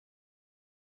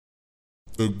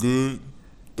the good,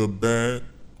 the bad,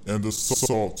 and the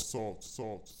salt. Salt, salt,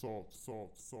 salt, salt,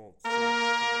 salt,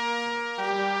 salt.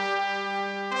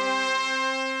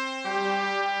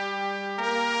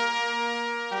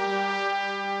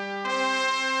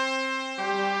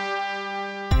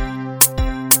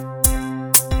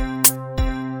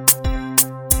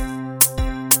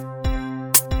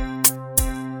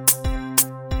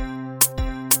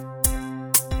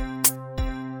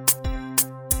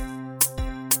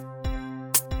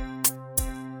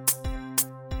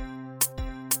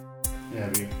 Yeah,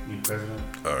 be president.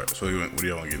 Alright, so what do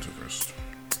y'all want to get into first?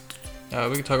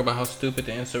 We can talk about how stupid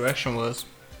the insurrection was.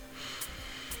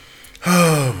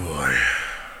 Oh boy.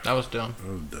 That was dumb.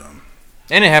 That was dumb.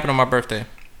 And it happened on my birthday.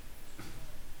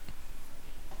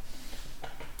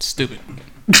 Stupid.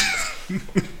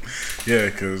 Yeah,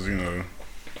 because, What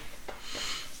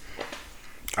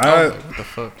the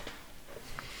fuck?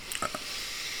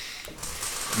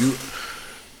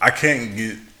 I can't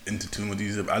get into too much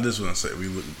detail. I just want to say,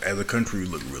 as a country, we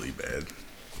look really bad.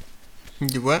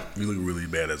 You what? We look really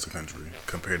bad as a country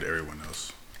compared to everyone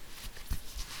else.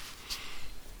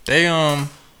 They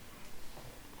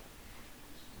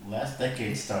Last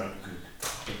decade started good.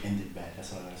 It ended bad.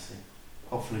 That's all I gotta say.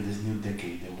 Hopefully, this new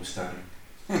decade that we're starting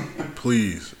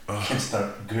Please. can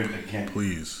start good again.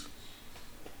 Please.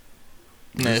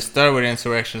 it started with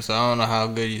insurrection, so I don't know how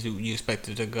good you expect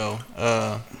it to go.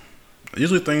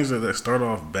 Usually things that start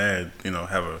off bad,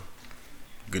 have a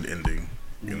good ending,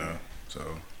 So,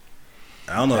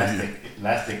 I don't know.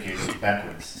 Last decade was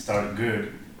backwards. It started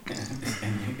good. And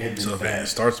it ended So if bad. it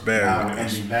starts bad, Now we're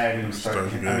ending bad. We're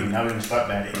starts good. now we're gonna start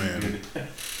bad. It Man. ends good.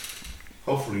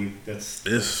 Hopefully, that's.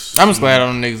 I'm just glad all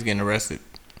them niggas getting arrested.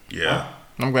 Yeah.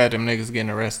 I'm glad them niggas getting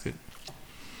arrested.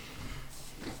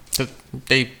 'Cause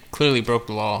they clearly broke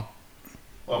the law.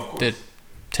 Well, of course. They're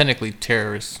technically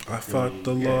terrorists. I fought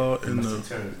the Yeah, law they and must the be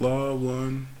terrorists. law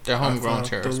won. They're homegrown I fought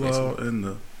terrorists, the law basically. and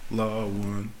the law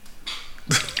won.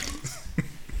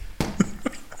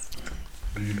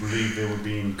 Do you believe they were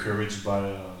being encouraged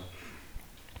by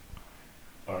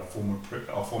our former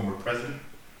president?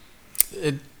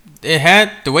 It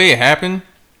had the way it happened.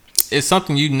 It's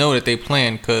something you know that they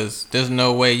planned, because there's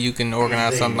no way you can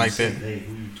organize something like that Hey,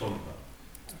 who you talking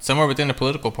about? somewhere within the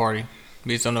political party.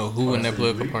 We just don't know who in that so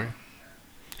political you party.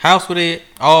 How else would they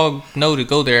all know to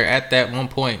go there at that one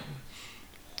point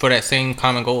for that same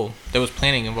common goal? There was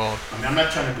planning involved. I mean, I'm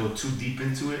not trying to go too deep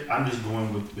into it. I'm just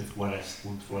going with what I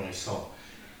saw,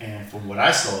 and from what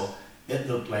I saw, it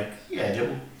looked like they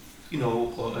were,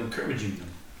 encouraging them.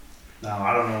 Now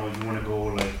I don't know if you want to go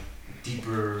like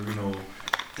deeper,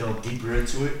 delve deeper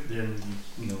into it, then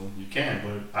you can.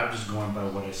 But I'm just going by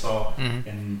what I saw,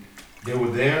 and they were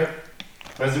there. The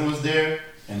president was there,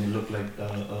 and it looked like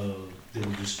they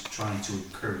were just trying to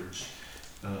encourage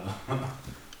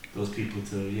those people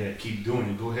to keep doing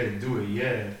it. Go ahead and do it.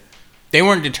 Yeah. They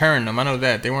weren't deterring them. I know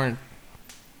that. They weren't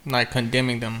like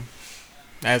condemning them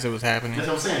as it was happening. That's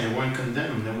what I'm saying. They weren't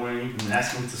condemning. They weren't even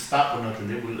asking them to stop or nothing.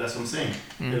 That's what I'm saying.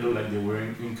 They looked like they were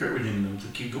encouraging them to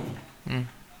keep going. Mm.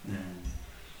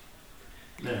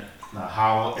 Yeah. Now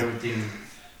how everything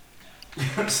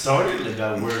started, like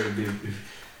I worried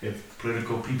if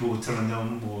political people were telling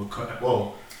them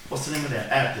what's the name of that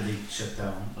app that they shut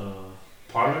down?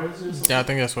 Parler is it? Yeah, I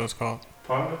think that's what it's called.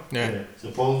 Parler. Yeah.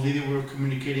 Supposedly they were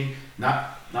communicating,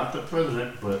 not the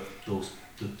president, but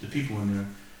the people in there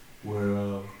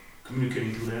were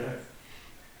communicating through that app.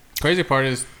 Crazy part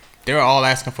is they were all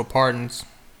asking for pardons,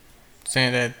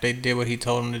 saying that they did what he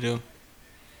told them to do.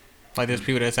 Like there's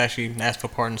people that's actually asked for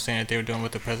pardons, saying that they were doing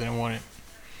what the president wanted,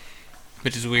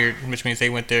 which is weird. Which means they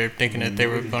went there thinking that they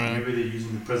were gonna. Maybe they're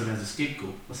using the president as a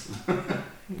scapegoat.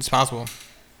 It's possible.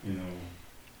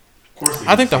 Of course.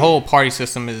 I think the whole party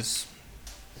system is.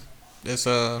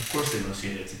 Of course they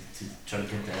negotiate it to try to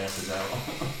get their asses out.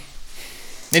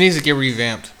 It needs to get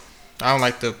revamped. I don't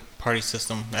like the party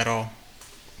system at all.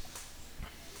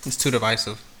 It's too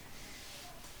divisive.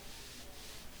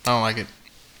 I don't like it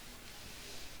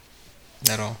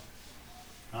at all.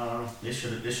 I don't know. They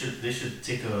should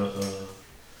take a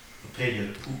page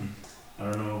at Putin.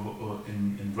 I don't know.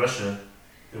 In Russia,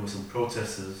 there were some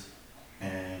protesters,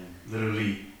 and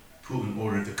literally Putin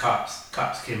ordered the cops.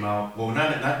 Cops came out. Well, not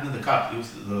the cops. It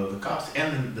was the cops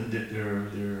and their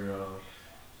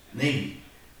navy.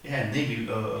 They had Navy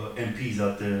MPs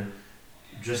out there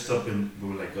dressed up in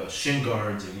like shin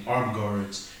guards and arm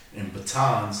guards and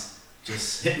batons,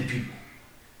 just hitting people.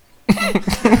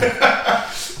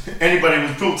 Anybody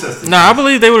was protesting. Nah, I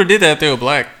believe they would have did that if they were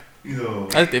black. You know,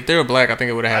 If they were black, I think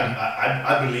it would have happened.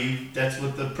 I believe that's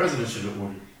what the president should have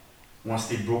ordered. Once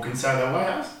they broke inside that White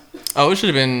House. Oh, it should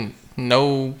have been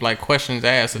no like questions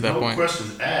asked at that No point.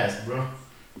 questions asked, bro.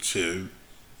 Shit.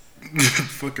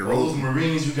 Fucking All those roll.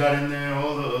 Marines you got in there,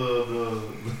 all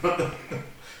the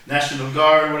National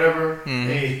Guard, whatever. Mhm.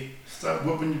 Hey, start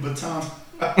whooping your baton.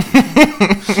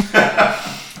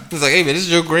 It's like, hey man, this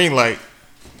is your green light.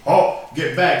 Oh,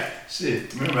 get back.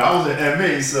 Shit. Remember, I was at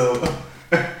MA, so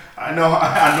I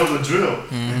know the drill.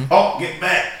 Mm-hmm. Oh, get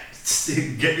back.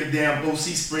 Get your damn OC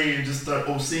spray and just start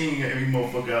OCing every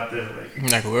motherfucker out there.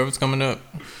 Like whoever's coming up,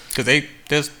 because they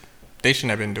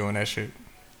shouldn't have been doing that shit.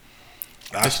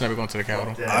 They should never go into the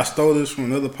Capitol. Fuck I that. stole this from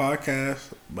another podcast,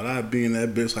 but I'd be in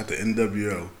that bitch like the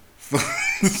NWO.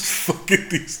 Fucking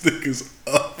these niggas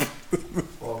up.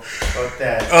 Fuck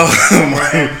that. Oh, Former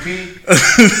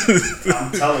MP.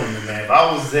 I'm telling you, man. If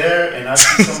I was there and I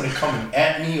see somebody coming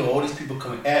at me or all these people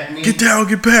coming at me, Get down,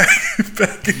 get back.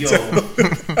 Get yo, down.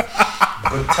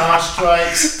 baton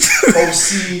strikes,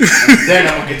 OC, and then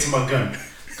I'm gonna get to my gun.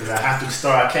 Because I have to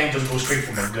start. I can't just go straight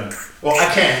for my gun. Well,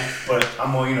 I can, but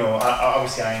I'm on.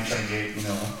 Obviously I ain't trying to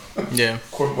get Yeah,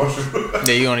 court martial.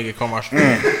 yeah, you only get court-martial. You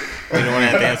don't want to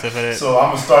have to answer for that. So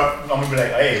I'm gonna be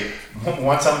like, hey,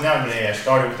 once I'm down there, I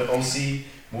started with the OC,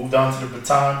 moved on to the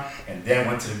baton, and then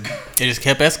went to the gun. It just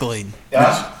kept escalating.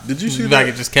 Yeah, Did you see Like that?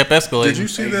 it just kept escalating. Did you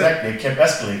see that? exactly. It kept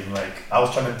escalating. Like I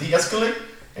was trying to de-escalate,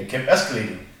 it kept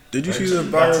escalating. Did you Like, see the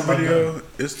back to viral my video? gun.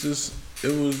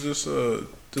 It was just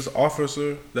this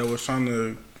officer that was trying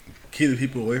to keep the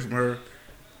people away from her,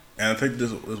 and I think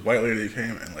this white lady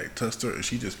came and like touched her, and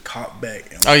she just caught back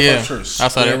and Oh, yeah. punched her, I saw that.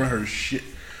 square in her shit.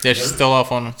 Yeah, she stole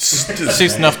off on him. Just She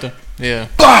snuffed her. Yeah.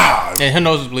 bah, And her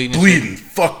nose was bleeding. bleeding,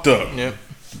 fucked up. Yep.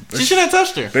 She should have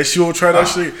touched her. Bet she will try that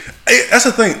shit. Hey, that's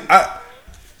the thing.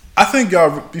 I think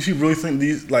y'all, if you really think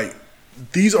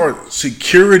these are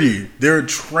security. They're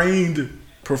trained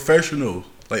professionals.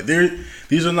 Like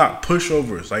these are not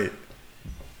pushovers. Like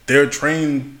they're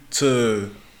trained to,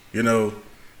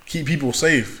 keep people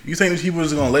safe. You think these people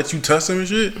is gonna let you touch them and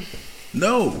shit?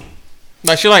 No.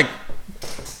 Like she like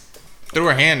threw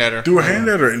her hand at her. Threw her hand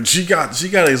at her and she got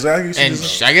exactly. And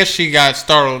I guess she got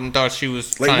startled and thought she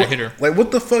was trying to hit her. Like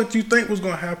what the fuck do you think was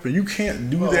gonna happen? You can't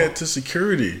do that to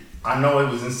security. I know it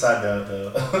was inside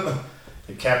the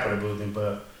the Capitol building,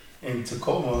 but in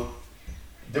Tacoma,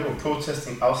 they were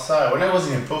protesting outside. Well, that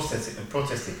wasn't even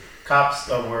protesting. Cops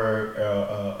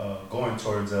were going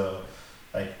towards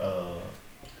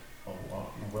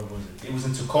where was it? It was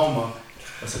in Tacoma,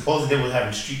 but supposedly they were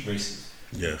having street races.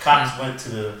 Yeah. Cops went to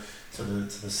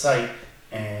the site,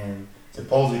 and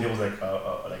supposedly there was like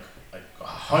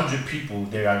 100 people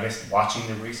there. I guess watching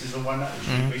the races or whatnot. The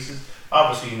street races.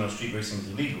 Obviously, street racing is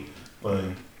illegal, but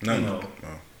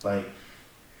like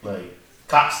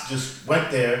cops just went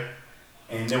there,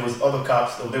 and there was other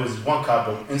cops. There was one cop,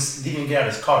 but he didn't get out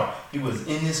of his car. He was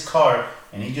in his car,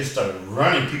 and he just started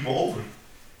running people over.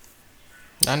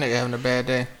 That nigga having a bad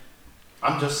day.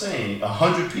 I'm just saying,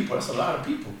 100 people. That's a lot of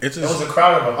people. It's There was a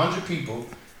crowd of 100 people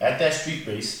at that street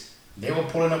race. They were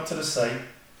pulling up to the site,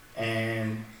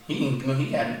 and he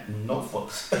had no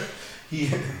fucks. he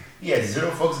had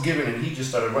zero fucks given, and he just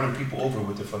started running people over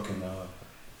with the fucking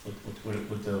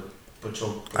with the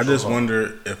patrol. I just car.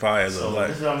 wonder if I as a So black.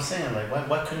 this is what I'm saying. Like,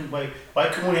 why couldn't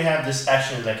we have this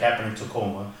action like happen in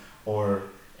Tacoma or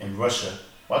in Russia?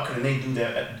 Why couldn't they do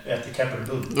that at the Capitol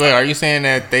building? Wait, are you saying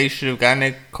that they should have gotten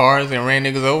their cars and ran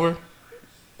niggas over?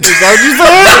 Is that what you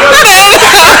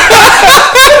said?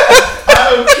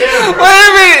 I don't care, bro. Wait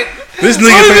a minute. This What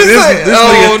nigga did think you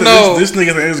say? this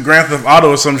nigga think it's Grand Theft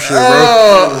Auto or some shit, bro.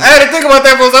 I had to think about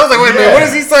that for a second. I was like, wait a minute, what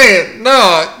is he saying?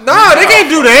 No, they can't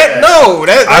do that. No,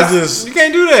 you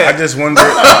can't do that. I just wonder.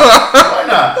 Why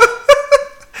not?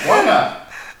 Why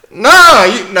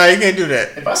not? You can't do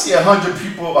that. If I see 100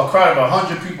 people, a crowd of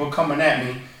 100 people coming at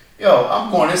me, yo,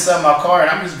 I'm going inside my car and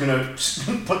I'm just gonna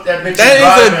put that bitch.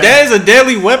 That is a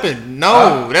deadly weapon.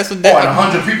 No, that's a deadly.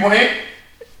 100 people in?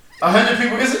 100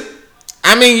 people is it?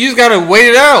 I mean, you just gotta wait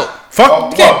it out.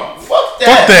 Fuck that. Fuck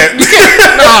that. You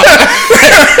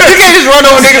can't just run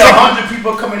over I see niggas. 100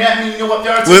 people coming at me. You know what they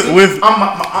are? With I'm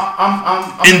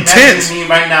intense. imagining me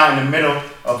right now in the middle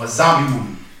of a zombie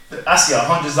movie. I see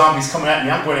 100 zombies coming at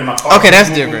me. I'm going in my car. Okay, that's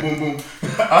boom, different. Boom, boom, boom.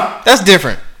 That's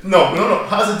different. No.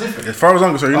 How's it different? As far as I'm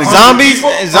concerned, you Zombies.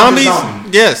 Zombies,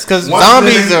 Zombies. yes, because One's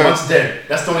zombies living, are one's dead.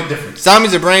 That's the only difference.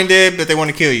 zombies are brain dead, but they want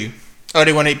to kill you, or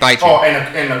they want to bite you. Oh, and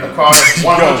a crowd of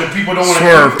 100 people don't want to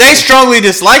swerve. kill They strongly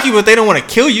dislike you, but they don't want to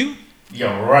kill you. you.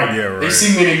 Yeah, right. Yeah, right. They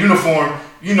see me in a uniform.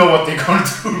 You know what they're gonna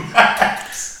do.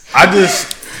 I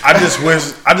just wonder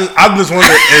if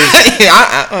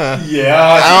Yeah.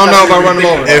 I don't know about running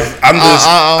over.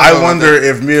 I wonder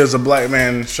if me as a black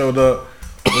man showed up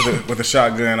with a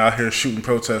shotgun out here shooting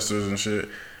protesters and shit.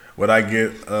 would I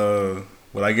get a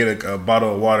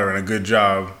bottle of water and a good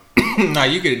job? Nah,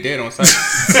 you get it dead on site.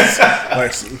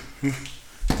 Like,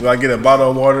 do I get a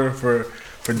bottle of water for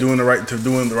doing the right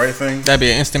thing? That'd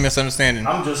be an instant misunderstanding.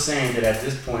 I'm just saying that at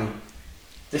this point,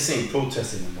 this ain't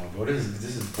protesting anymore, bro. This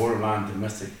is borderline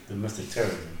domestic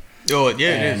terrorism. Oh yeah,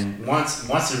 it is. And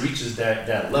once it reaches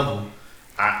that level,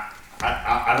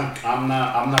 I'm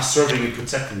not serving and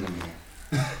protecting them anymore.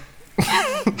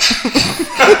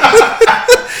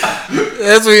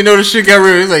 That's when you know the shit got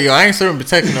real. He's like, yo, I ain't serving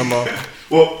protecting no more.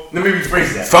 Well, let me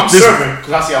rephrase that. Fuck I'm this. serving,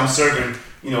 because I say I'm serving,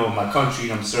 my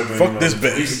country. I'm serving. Fuck this the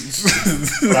badge.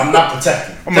 police, but I'm not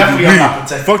protecting. I'm gonna do Definitely, I'm me. not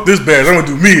protecting. Fuck this badge. I'm gonna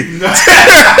do me.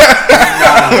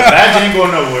 Badge ain't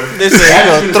going nowhere. They say he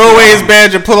gonna throw away his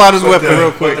badge and pull out his weapon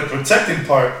real quick. But the protecting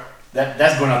part,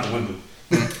 that's going out the window.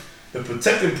 The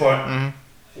protecting part,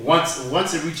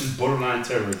 once it reaches borderline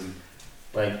terrorism,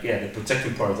 the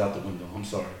protecting part is out the window. I'm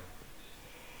sorry.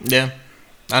 Yeah,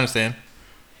 I understand.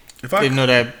 If I They know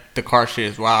that the car shit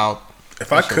is wild.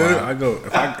 If I could, I go.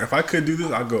 If I could do this,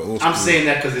 I go old school. I'm saying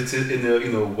that because it's in a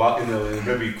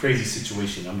very crazy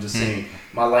situation. I'm just saying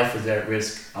my life is at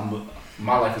risk.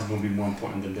 My life is going to be more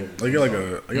important than theirs. I get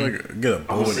a I'm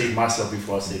bow gonna and save myself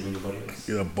before I save anybody else.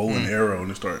 get a bow and arrow and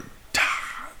just start.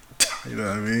 You know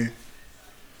what I mean?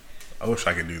 I wish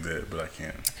I could do that, but I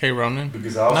can't. Hey, Ronan.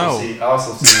 Because I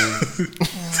also seen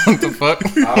What the fuck?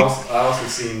 I also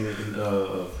seen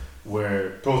where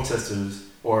protesters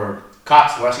or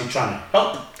cops were actually trying to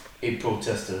help a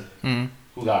protester who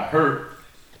got hurt,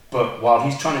 but while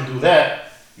he's trying to do that,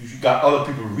 you got other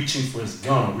people reaching for his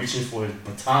gun, or reaching for his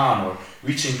baton, or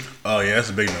reaching. Oh yeah, that's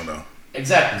a big no.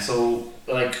 Exactly. So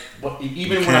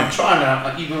even when I'm trying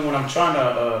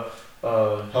to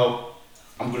help,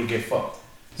 I'm gonna get fucked.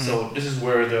 So this is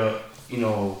where the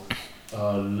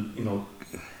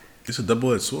It's a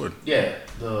double-edged sword. yeah,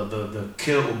 the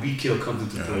kill or be killed comes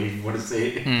into play, if you want to say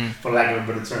it, for lack of a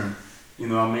better term. You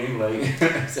know what I mean? Like,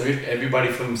 it's everybody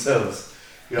for themselves.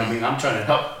 You know what I mean? I'm trying to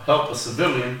help a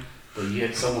civilian, but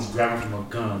yet someone's grabbing from a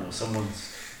gun or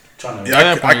someone's trying to.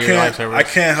 Yeah, I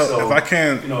can't help So, if I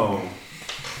can't.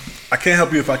 I can't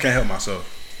help you if I can't help myself.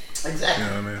 Exactly. You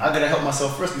know what I mean? I gotta help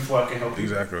myself first before I can help you.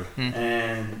 Exactly.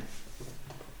 And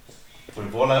but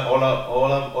if all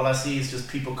I see is just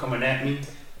people coming at me,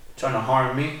 trying to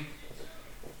harm me.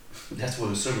 That's where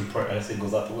the serving part I say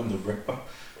goes out the window, bro.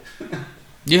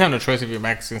 You have no choice if your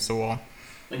back's against the wall.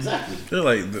 Exactly. They're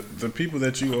like the people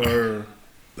that you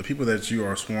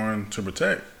are sworn to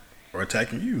protect are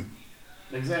attacking you.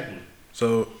 Exactly.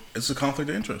 So it's a conflict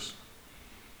of interest.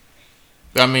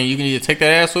 I mean, you can either take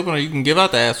that ass whooping or you can give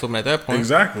out the ass whooping at that point.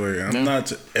 Exactly. I'm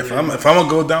not. If I'm gonna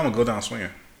go down, I'll go down swinging.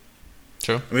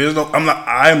 True. I mean,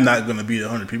 I'm not gonna beat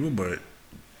 100 people, but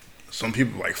some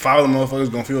people, like 5 of them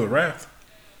motherfuckers, gonna feel the wrath.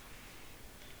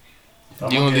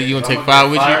 You gonna take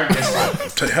 5 with you?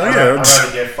 Hell I'd yeah.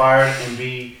 rather get fired and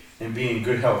be in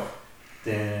good health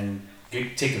than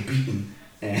take a beating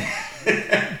and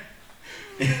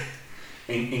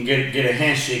and get a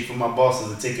handshake from my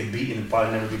bosses and take a beating and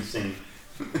probably never be the same.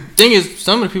 Thing is,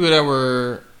 some of the people that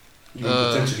were, You can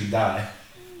potentially die.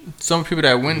 some people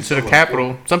that went to the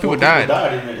Capitol, some people died.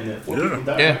 Four people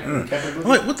died Yeah. in the Capitol. I'm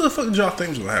like, what the fuck did y'all think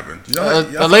was gonna happen? Did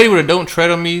A lady with a "Don't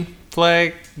Tread on Me"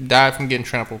 flag died from getting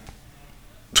trampled.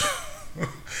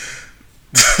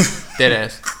 Dead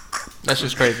ass. That's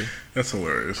just crazy. That's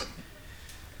hilarious.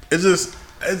 I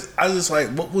just like,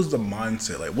 what was the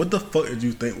mindset? Like, what the fuck did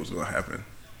you think was gonna happen?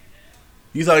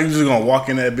 You thought you were just gonna walk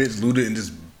in that bitch, loot it, and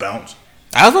just bounce?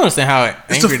 I don't understand how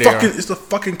angry they are. It's the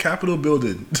fucking Capitol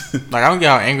building. Like, I don't get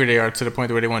how angry they are to the point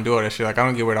where they want to do all that shit. Like, I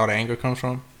don't get where all the anger comes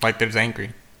from. Like, they're just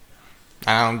angry.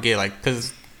 I don't get, like,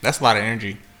 because that's a lot of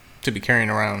energy to be carrying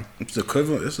around. It's the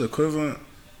equivalent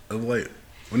of like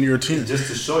when you're a teen. Just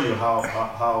to show you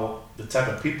how the type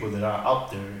of people that are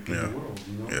out there in the world,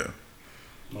 you know, Yeah.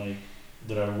 like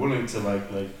that are willing to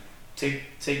like take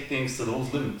things to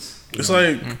those limits. It's know?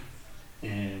 like,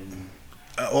 and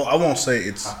I won't say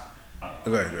it's.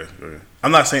 Go ahead.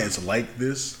 I'm not saying it's like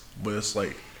this, but it's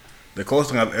like the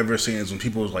closest thing I've ever seen is when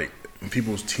people's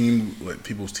team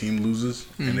loses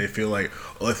and they feel like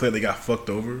they got fucked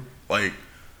over. Like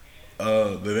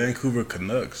the Vancouver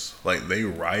Canucks, like they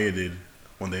rioted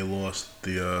when they lost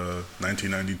the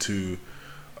 1992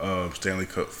 Stanley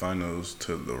Cup Finals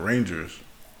to the Rangers,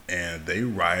 and they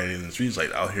rioted in the streets,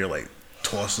 like out here, like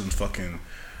tossing fucking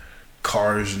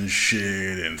cars and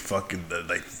shit, and fucking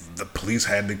the police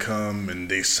had to come and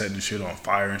they setting shit on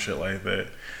fire and shit like that.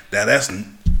 Now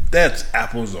that's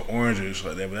apples to oranges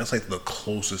like that, but that's like the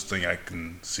closest thing I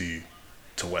can see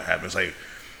to what happens. Like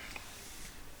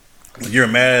you're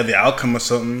mad at the outcome of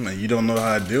something and you don't know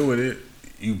how to deal with it.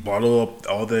 you bottle up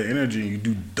all that energy and you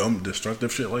do dumb,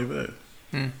 destructive shit like that.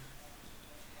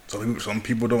 Some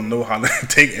people don't know how to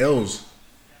take L's.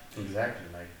 Exactly.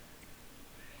 Like,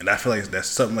 and I feel like that's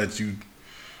something that you.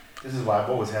 This is why I've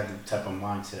always had the type of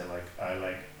mindset.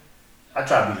 I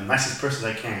try to be the nicest person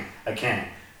I can,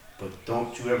 but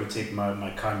don't you ever take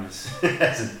my kindness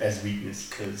as weakness,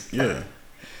 because yeah.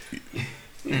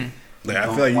 Like, I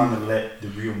don't feel like want to let the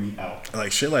real me out.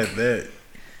 Like shit like that.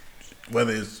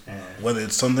 Whether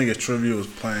it's something as trivial as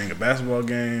playing a basketball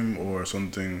game or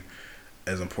something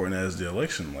as important as the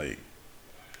election, like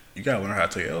you gotta learn how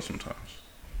to take L sometimes.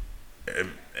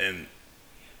 And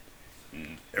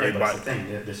everybody, but that's the thing.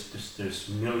 There's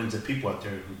millions of people out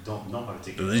there who don't know how to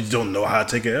take an L. You don't know how to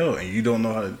take an L, and you don't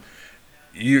know how to.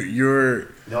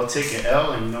 They'll take an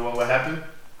L, and you know what will happen?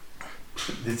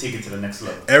 They take it to the next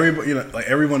level. Everybody, like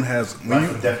everyone has.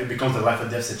 It becomes a life or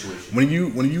death situation. When you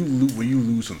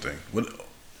lose something, when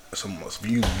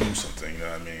you lose something, you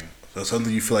know what I mean. So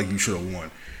something you feel like you should have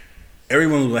won.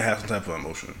 Everyone's gonna have some type of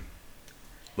emotion,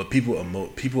 but people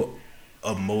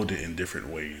emote it in different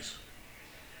ways,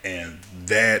 and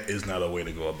that is not a way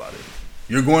to go about it.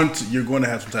 You're going to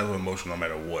have some type of emotion no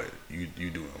matter what you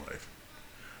do in life,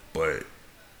 but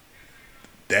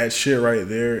that shit right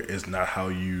there is not how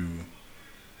you.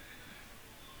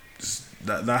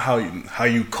 Not how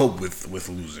you cope with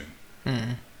losing.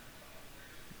 Mm-hmm.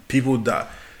 People die.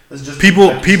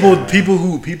 People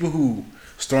who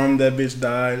stormed that bitch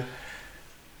died.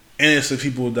 Innocent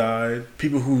people died.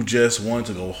 People who just wanted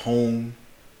to go home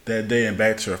that day and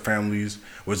back to their families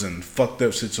was in fucked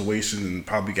up situations and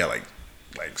probably got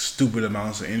like stupid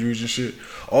amounts of injuries and shit.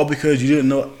 All because you didn't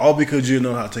know how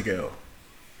to take an L.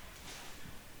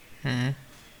 Mm-hmm.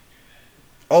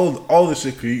 All this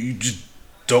shit, you just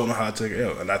don't know how to take an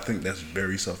L, and I think that's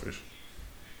very selfish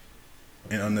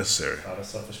and unnecessary. A lot of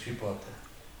selfish people out there.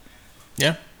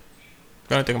 Yeah,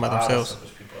 gotta think about themselves.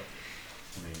 Selfish people.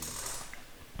 I mean,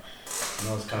 I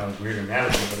know it's kind of a weird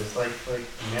analogy, but it's like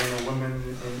men and women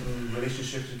in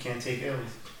relationships who can't take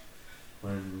L's.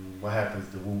 When what happens,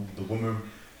 the woman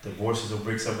divorces or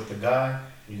breaks up with the guy.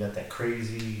 You got that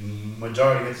crazy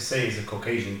majority. What to say is a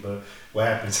Caucasian, but what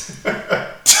happens?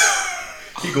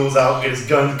 He goes out, get his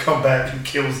gun, come back and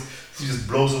kills. He just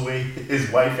blows away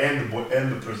his wife and the boy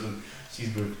and the person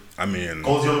she's with. I mean,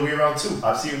 goes the other way around too.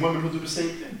 I've seen women who do the same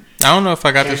thing. I don't know if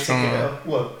I got this from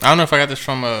what? I don't know if I got this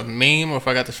from a meme or if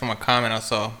I got this from a comment I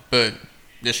saw, but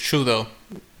it's true though.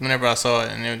 Whenever I saw it,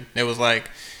 and it was like,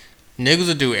 niggas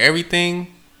will do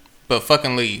everything but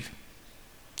fucking leave.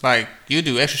 Like, you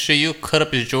do extra shit. You'll cut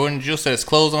up his Jordans. You'll set his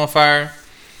clothes on fire.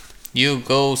 You'll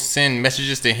go send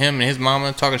messages to him and his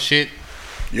mama talking shit.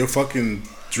 You'll fucking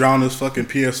drown his fucking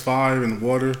PS5 in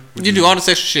water. You do all this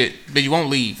extra shit, but you won't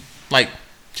leave. Like,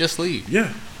 just leave.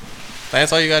 Yeah.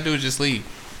 That's all you gotta do is just leave.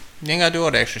 You ain't gotta do all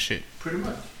the extra shit. Pretty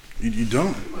much. You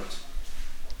don't. Pretty much.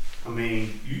 I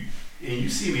mean, you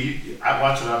see me. I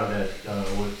watch a lot of that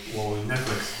with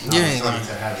Netflix. Now I'm starting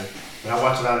to have it. But I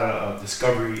watch a lot of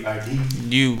Discovery ID.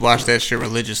 You watch that shit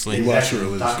religiously. You watch it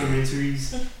religiously.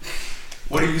 Documentaries.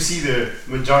 What do you see the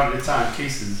majority of the time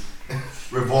cases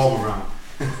revolve around?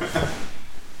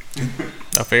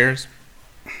 Affairs,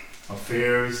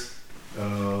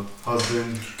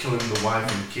 husband killing the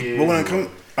wife and the kid. But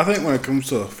I think when it comes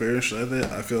to affairs and shit like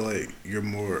that, I feel like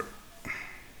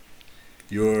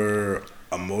you're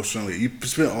emotionally. You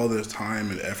spend all this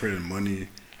time and effort and money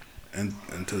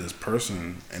into this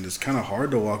person, and it's kind of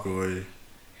hard to walk away.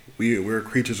 We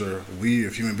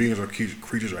if human beings are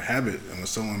creatures of habit, and when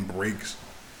someone breaks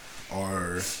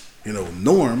our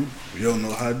norm, we don't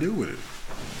know how to deal with it.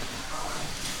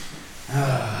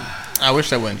 I wish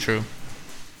that wasn't true,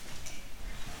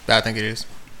 but I think it is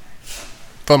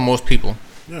for most people.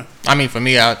 Yeah. I mean, for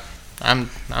me, I ain't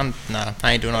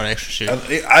doing all that extra shit.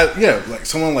 Yeah, like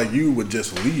someone like you would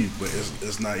just leave, but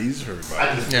it's not easy for everybody.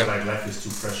 I just feel like life is too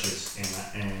precious,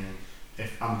 and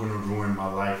if I'm gonna ruin my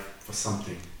life for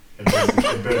something, it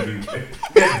better be.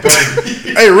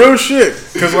 Hey, real shit,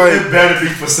 because like it better be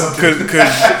for something.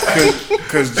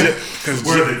 Because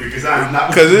worth it, because I'm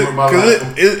not gonna ruin my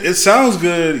life. It sounds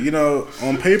good,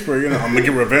 on paper. I'm gonna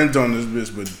get revenge on this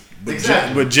bitch, but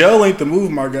exactly. But jail ain't the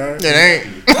move, my guy. It ain't.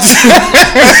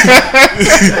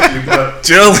 Exactly, but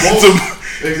jail ain't the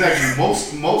move. Exactly.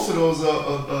 Most of those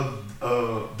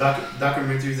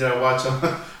documentaries that I watch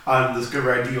on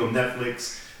Discovery ID on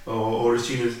Netflix or the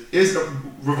streamers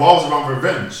revolves around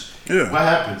revenge. Yeah. What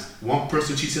happens? One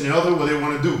person cheats on the other. What they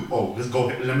want to do? Oh,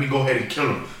 let me go ahead and kill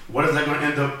him. What is that going to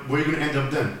end up? Where are you going to end up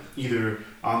then? Either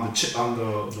on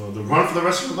the run for the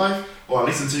rest of your life, or at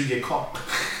least until you get caught,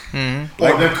 Mm-hmm.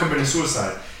 or them committing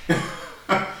suicide.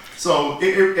 So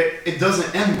it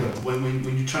doesn't end well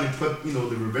when you're trying to put the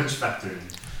revenge factor in.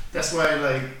 That's why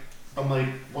I'm like,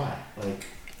 why? Like,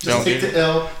 just take the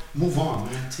L, move on,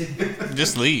 man.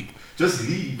 Just leave. Just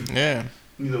leave. Yeah.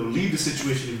 Leave the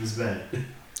situation if it's bad.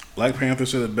 Black Panther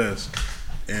said it best.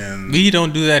 And we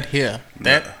don't do that here.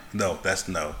 No, that's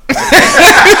no.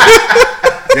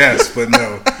 Yes, but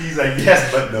no. He's like,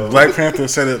 yes, but no. Black Panther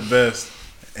said it best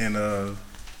in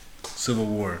Civil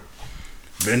War.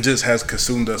 Vengeance has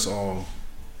consumed us all,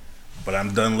 but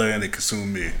I'm done letting it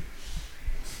consume me.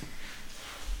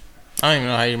 I don't even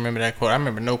know how you remember that quote. I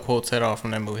remember no quotes at all from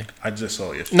that movie. I just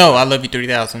saw it yesterday. No, I Love You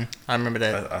 3000. I remember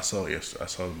that. I saw it yesterday. I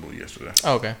saw the movie yesterday.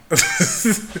 Oh, okay.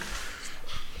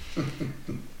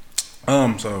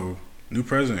 So new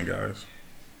president, guys.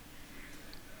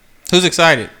 Who's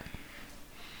excited?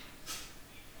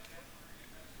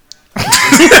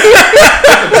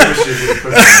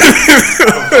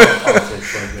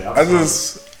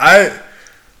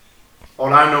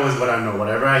 All I know is what I know.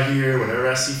 Whatever I hear, whatever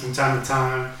I see from time to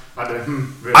time,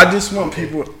 really? I just want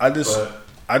people. I just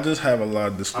have a lot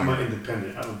of disclaimers. I'm an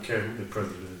independent. I don't care who the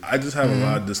president is. I just have a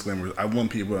lot of disclaimers. I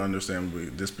want people to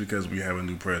understand just because we have a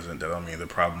new president, that don't mean the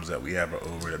problems that we have are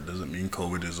over. That doesn't mean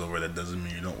COVID is over. That doesn't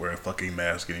mean you don't wear a fucking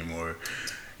mask anymore.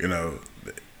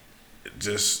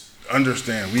 Just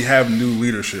understand we have new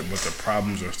leadership, but the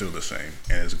problems are still the same,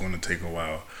 and it's going to take a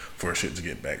while for shit to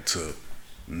get back to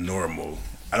normal.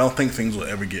 I don't think things will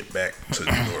ever get back to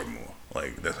normal.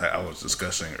 Like that's how I was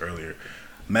discussing earlier.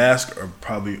 Masks are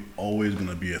probably always going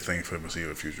to be a thing for the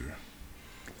foreseeable future.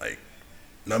 Like,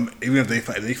 even if they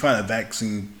find a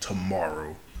vaccine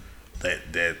tomorrow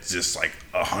that's just like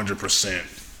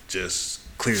 100% just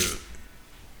clear,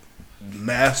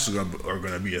 masks are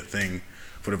going to be a thing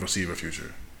for the foreseeable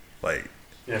future. Like,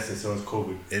 yes, and so is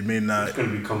COVID. It may not. It's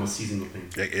going to become a seasonal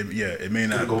thing. It may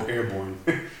not go airborne.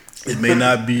 It may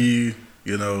not be,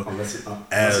 unless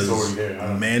as it's already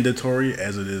there. mandatory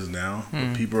as it is now.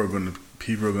 But people are going to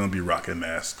be rocking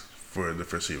masks for the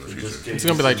foreseeable future. It's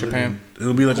going to be like Japan.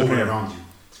 It'll be like COVID Japan. around you.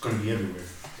 It's going to be everywhere.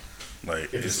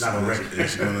 Like if it's not already.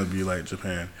 It's going to be like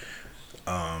Japan.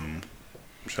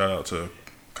 Shout out to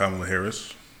Kamala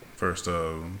Harris, first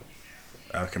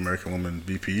African American woman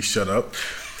VP. Shut up.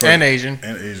 And Asian.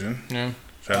 Yeah.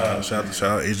 Shout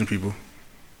out Asian people.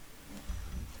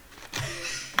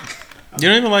 You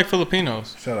don't even like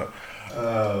Filipinos. Shut up.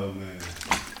 Oh man.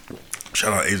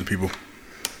 Shout out Asian people.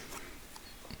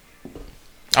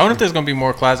 I wonder if there's gonna be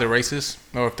more closet racists,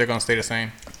 or if they're gonna stay the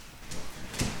same.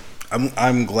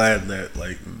 I'm glad that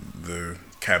like the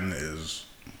cabinet is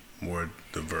more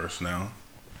diverse now,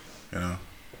 because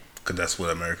that's what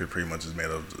America pretty much is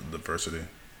made of, diversity.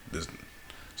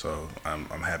 So I'm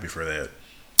happy for that.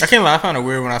 I can't lie, I found it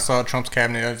weird when I saw Trump's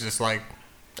cabinet. I was just like,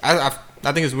 I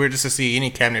think it's weird just to see any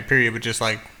cabinet period with just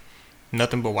like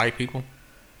nothing but white people.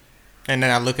 And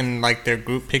then I look in like their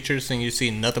group pictures and you see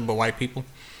nothing but white people.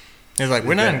 It's like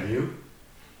we're not. New?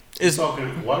 It's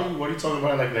talking. What are you talking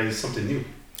about? Like it's something new.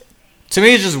 To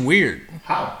me, it's just weird.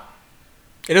 How?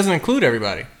 It doesn't include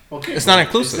everybody. Okay, it's not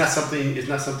inclusive. It's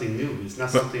not something new. It's not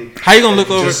something. How you gonna look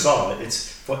over? Just saw it. It's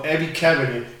for every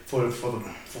cabinet for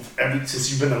every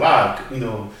since you've been alive.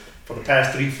 For the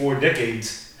past 3-4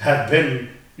 decades have been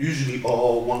usually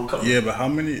all one color. Yeah, but how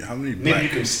many? Maybe you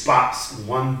can spot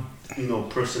one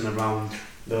person around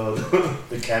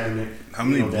the cabinet. How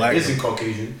many black that isn't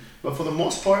Caucasian? But for the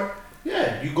most part,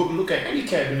 yeah, you go look at any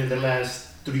cabinet in the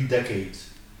last 3 decades.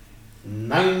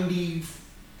 98%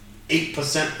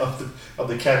 of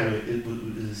the cabinet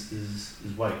is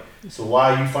white. So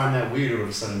why you find that weird all of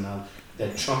a sudden now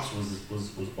that Trump's was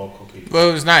all Caucasian?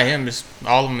 Well, it's not him. It's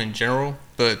all of them in general.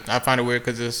 But I find it weird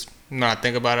because when I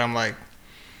think about it, I'm like,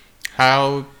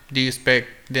 how do you expect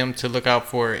them to look out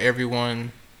for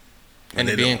everyone and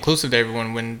to be inclusive to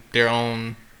everyone when they're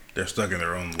stuck in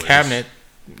their own ways. Cabinet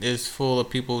is full of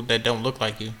people that don't look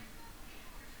like you.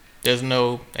 There's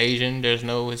no Asian, there's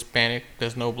no Hispanic,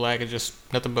 there's no black. It's just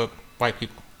nothing but white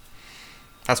people.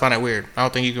 I find that weird. I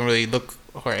don't think you can really look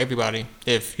for everybody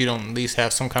if you don't at least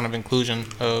have some kind of inclusion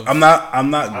of. I'm not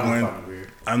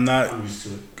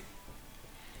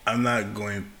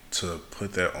going to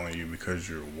put that on you because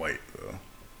you're white though.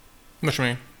 What you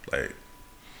mean? Like,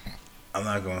 I'm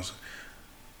not going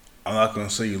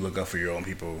to say you look out for your own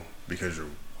people because you're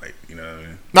white. You know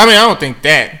what I mean? I don't think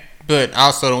that. But I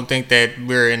also don't think that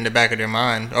we're in the back of their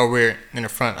mind, or we're in the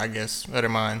front, I guess, of their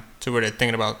mind, to where they're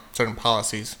thinking about certain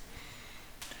policies.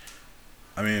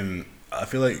 I mean, I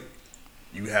feel like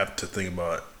you have to think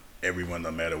about everyone no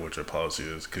matter what your policy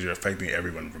is, because you're affecting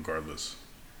everyone regardless.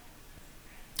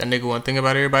 That nigga wasn't thinking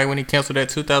about everybody when he canceled that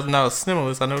 $2,000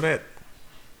 stimulus. I know that.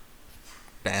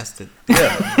 bastard.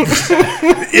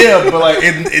 Yeah, but like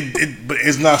but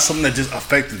it's not something that just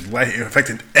affected black. It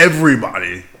affected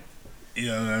everybody. You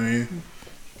know what I mean?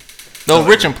 No,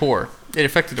 rich and poor. It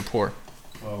affected the poor.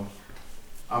 Well,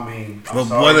 I mean, I'm But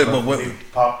sorry,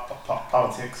 what-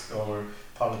 politics or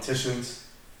politicians,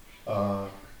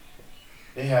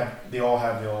 they all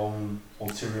have their own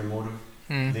ulterior motive.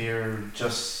 Mm. They're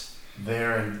just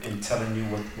there and telling you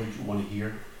what you want to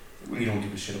hear. They really don't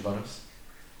give a shit about us.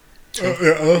 I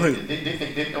don't think.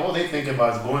 They all they think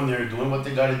about is going there, doing what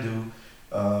they got to do,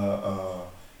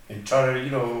 and try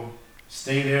to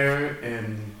stay there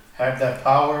and have that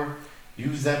power,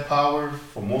 use that power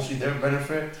for mostly their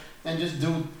benefit, and just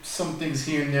do some things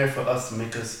here and there for us to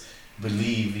make us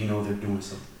believe they're doing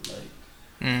something. Like,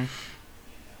 Mm.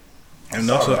 And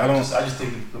also, I just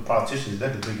think the politicians, they're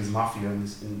the biggest mafia in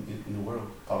the world.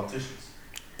 Politicians.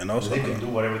 And also, They can do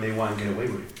whatever they want and get away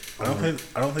with it.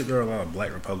 I don't think there are a lot of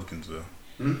black Republicans though.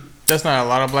 That's not a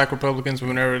lot of black Republicans.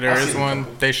 Whenever there I've is seen a one,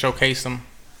 couple. they showcase them.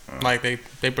 Like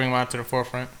they bring them out to the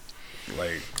forefront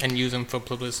Like and use them for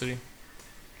publicity.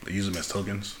 they use them as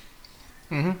tokens.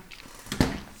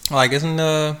 Like is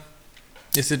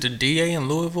it the DA in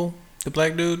Louisville, the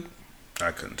black dude?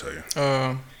 I couldn't tell you.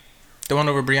 The one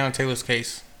over Breonna Taylor's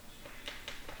case.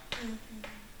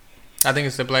 I think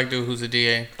it's the black dude who's the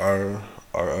DA. Our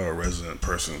resident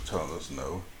person telling us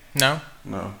no. No?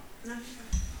 No.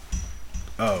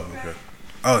 Oh, okay.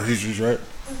 Oh, he's right.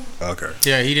 Okay.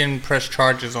 Yeah, he didn't press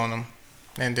charges on him.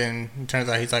 And then it turns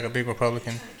out he's like a big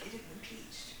Republican.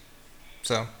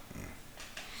 So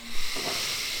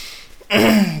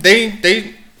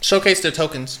they showcase their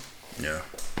tokens. Yeah.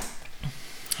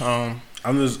 Um,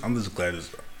 I'm just glad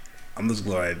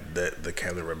that the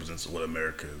cabinet represents what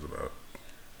America is about.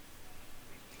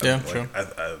 Yeah, Like, true.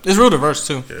 I It's real diverse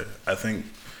too. yeah, I think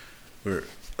I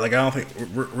don't think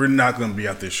we're not gonna be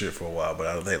out this shit for a while, but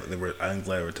I'm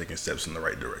glad we're taking steps in the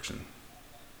right direction.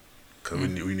 Cause we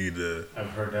need to I've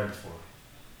heard that before.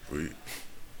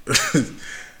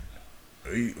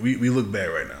 we look bad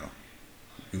right now.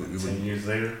 We 10 years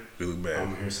later, look I'm bad.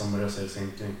 gonna hear somebody else say the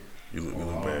same thing. We look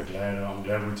I'm bad.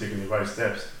 glad we're taking the right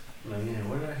steps. I'm like, yeah,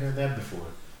 where did I hear that before?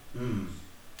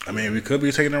 I mean, we could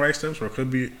be taking the right steps, or it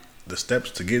could be the steps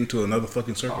to get into another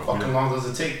fucking circle. How fucking long does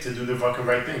it take to do the fucking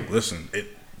right thing? Listen,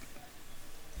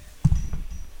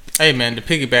 Hey man, to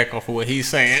piggyback off of what he's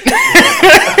saying. yo,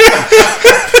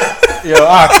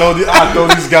 I throw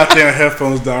these goddamn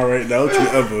headphones down right now. Don't you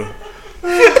ever?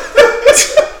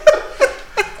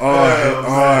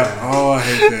 I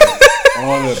hate that.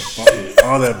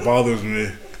 All that bothers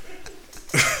me.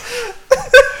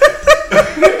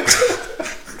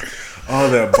 All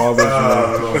that bothers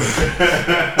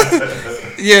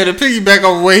me. Yeah, to piggyback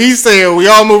off what he's saying, we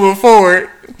all moving forward.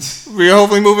 We're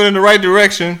hopefully moving in the right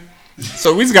direction.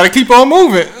 So we just gotta keep on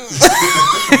moving.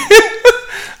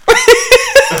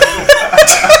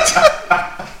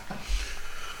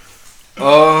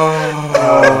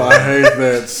 Oh, I hate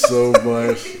that so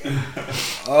much.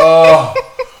 Oh,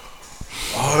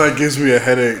 that gives me a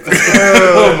headache.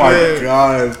 Oh my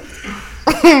god.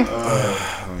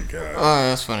 Oh my god. Oh,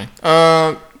 that's funny.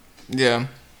 Yeah.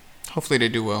 Hopefully they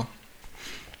do well.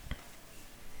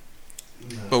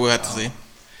 But we'll have to see.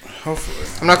 Hopefully.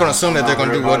 I'm not gonna assume that they're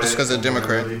gonna do well About just it, because they're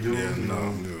Democrat. whatever they do, Yeah, you no,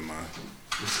 know, neither am I.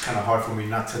 it's kind of hard for me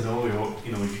not to know.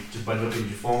 Just by looking at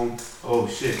your phone, oh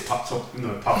shit, it pops up.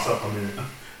 It pops up on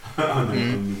on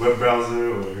your web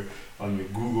browser or on your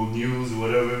Google News or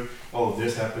whatever. Oh,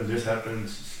 this happened. This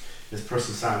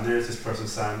person signed this person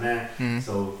signed that.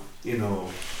 So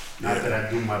not that I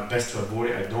do my best to avoid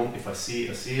it. I don't. If I see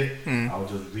it, I see it. I'll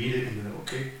just read it and be like,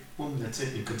 okay, boom, that's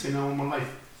it. And continue on with my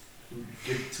life.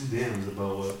 Get two damns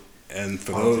about what And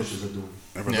for politicians are doing.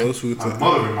 those who My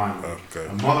mother reminds me. okay.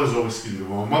 My mother's always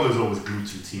glued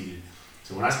to TV.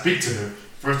 So when I speak to her,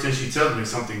 first thing she tells me is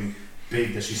something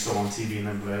big that she saw on TV, and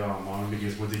I'm like, oh mom, let me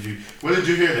guess, where did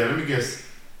you hear that? Let me guess,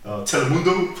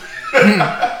 Telemundo.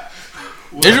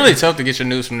 It's really tough to get your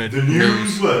news from the The news.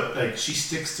 news, but like she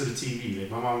sticks to the TV.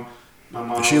 Like my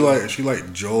mom. Is she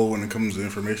like Joel when it comes to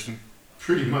information?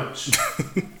 Pretty much.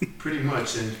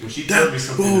 And when she tells me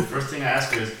something, the first thing I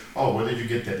ask her is, oh, where did you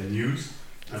get that? The news?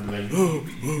 I'm like,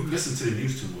 you listen to the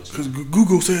news too much. Because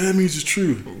Google said that means it's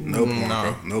true. No,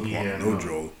 No. no,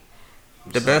 Joel.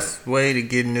 The best way to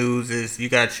get news is you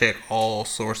gotta check all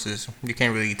sources. You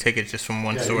can't really take it just from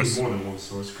one Yeah, source. you need more than one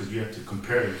source because you have to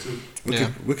compare them too. Yeah.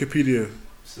 Wikipedia.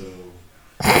 So.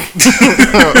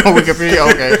 Wikipedia,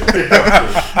 okay.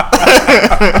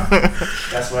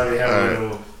 That's why they have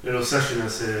a little section that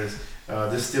says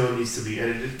this still needs to be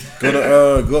edited.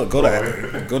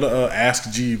 Go to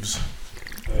Ask Jeeves.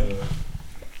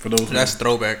 For those, That's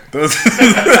throwback. those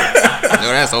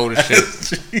No, that's old as shit.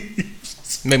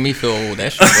 Make me feel old.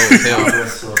 That shit old as hell. That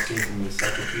stuff came from the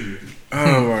encyclopedia.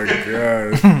 oh my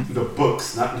god. The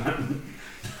books, not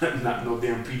no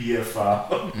damn PDF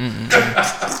file.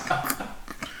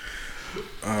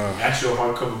 Actual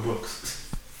hardcover books.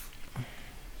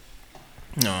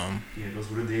 No. Yeah, those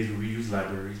were the days when we used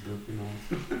libraries, but you know.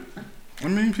 I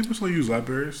mean, people still use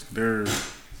libraries. They're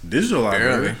digital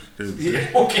libraries.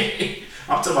 Yeah, okay.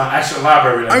 I'm talking about actual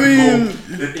library. Like I mean,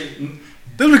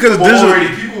 that's because it's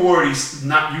digital. people were already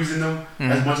not using them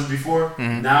as much as before.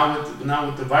 Now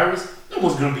with the virus, no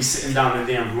one's gonna be sitting down in a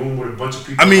damn room with a bunch of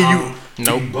people. I mean,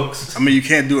 reading books. I mean, you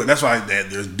can't do it. That's why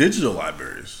there's digital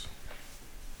libraries.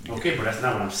 Okay, but that's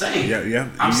not what I'm saying. Yeah.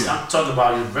 I'm talking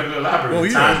about your regular library. Oh,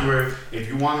 yeah. Times where if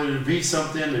you wanted to read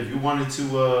something, if you wanted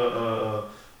to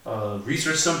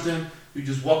research something, you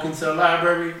just walk into the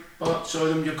library, show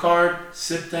them your card,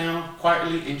 sit down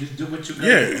quietly, and just do what you got.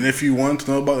 Yeah, and if you wanted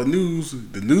to know about the news,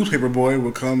 the newspaper boy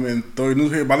would come and throw your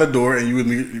newspaper by the door, and you would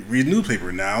read the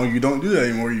newspaper. Now you don't do that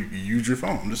anymore. You use your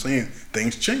phone. I'm just saying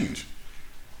things change.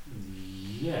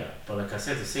 Yeah, but like I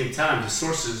said, at the same time, the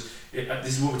sources.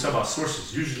 This is what we talk about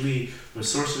sources. Usually, the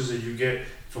sources that you get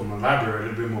from a library are a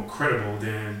little bit more credible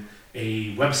than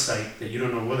a website that you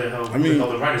don't know what the hell,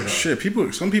 the writers are. Shit,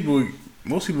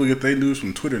 most people get their news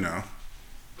from Twitter now.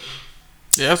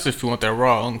 Yeah, that's if you want that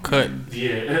raw, uncut.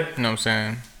 Yeah. You know what I'm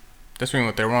saying? That's when you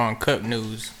want that raw, uncut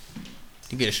news.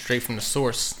 You get it straight from the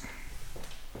source.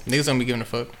 Niggas don't be giving a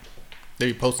fuck. They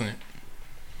be posting it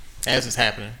as it's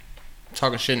happening,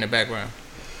 talking shit in the background.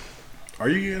 Are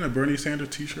you getting a Bernie Sanders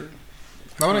t-shirt?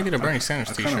 Why would I get a Bernie Sanders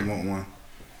I t-shirt? kind of want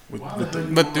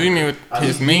one. But do you mean with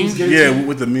his meme? Yeah,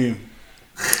 with the meme.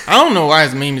 I don't know why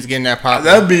his meme is getting that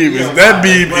popular. That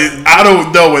meme is. I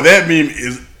don't know, but that meme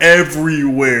is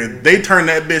everywhere. They turned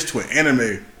that bitch to an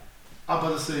anime. I'm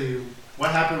about to say,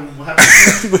 what happened?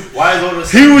 Why is all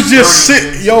this? He was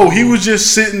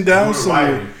just sitting down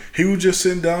somewhere. He was just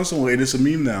sitting down somewhere, and it's a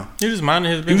meme now. He just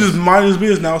minding his He business. was just minding his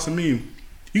business. Now it's a meme.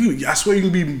 I swear you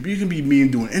can be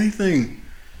meme doing anything.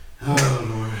 Oh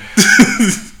Lord.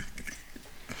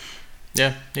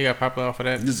 Yeah, he got popular off of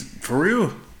that. Just for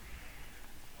real.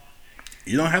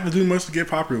 You don't have to do much to get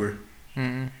popular.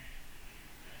 Mm-hmm.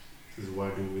 This is why I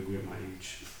do wig at my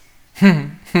age.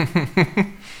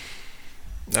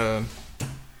 I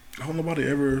don't know about to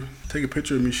ever take a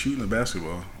picture of me shooting a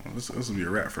basketball. This will be a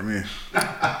wrap for me.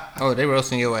 Oh, they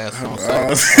roasting your ass on Oh,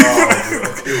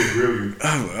 It was really.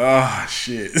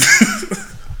 shit.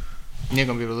 You ain't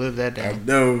gonna be able to live that I down.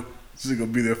 know. This is going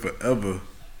to be there forever.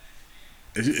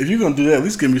 If you're going to do that, at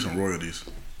least give me some royalties.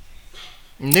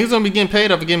 Niggas don't be getting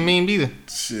paid off of getting memed either.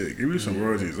 Shit, give me some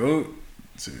royalties. Oh,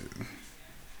 shit.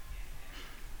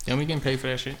 Don't be getting paid for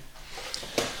that shit.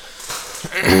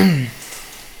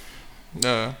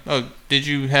 Did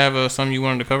you have something you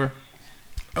wanted to cover?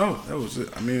 Oh, that was it.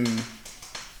 I mean,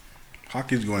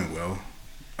 hockey's going well.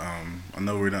 I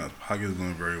know hockey's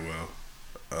going very well.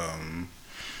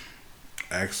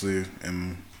 Actually,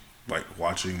 am like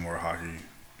watching more hockey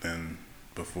than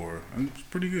before, and it's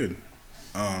pretty good.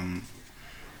 Yeah,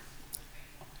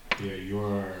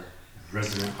 you're a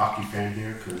resident hockey fan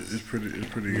here because It's pretty me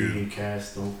good. and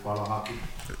Cass don't follow hockey.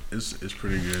 It's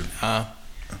pretty good. I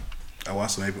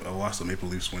watched the Maple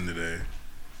Leafs win today.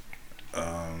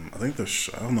 I think I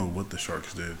don't know what the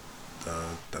Sharks did.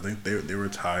 I think they were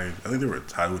tied. I think they were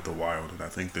tied with the Wild, and I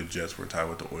think the Jets were tied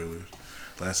with the Oilers.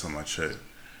 Last time I checked.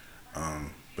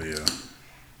 But yeah,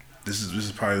 this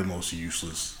is probably the most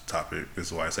useless topic. This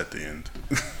is why it's at the end.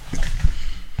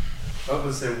 I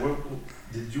was gonna say,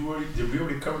 did we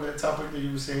already cover that topic that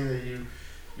you were saying that you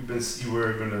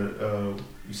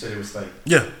said it was like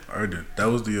Yeah, I already did. That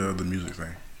was the music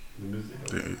thing. the music?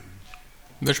 The-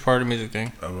 Which part of the music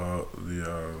thing? about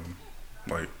the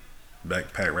like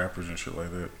backpack rappers and shit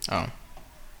like that. Oh,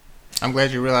 I'm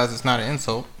glad you realize it's not an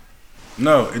insult.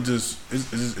 No, it just is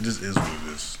what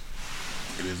it is.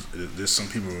 There's some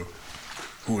people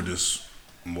who are just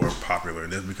more popular.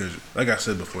 That's because, like I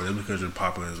said before, that's because you're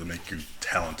popular doesn't make you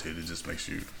talented. It just makes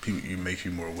you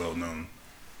more well known.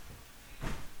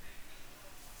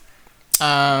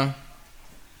 Yeah,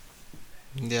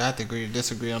 I have to agree to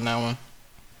disagree on that one.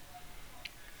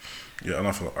 Yeah, I'm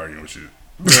not for arguing with you.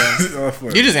 Yeah. I'm for-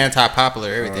 You're just anti-popular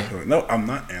everything. No, I'm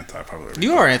not anti-popular.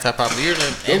 You are anti-popular. You're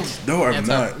the No, I'm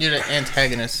not. You're the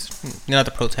antagonist. You're not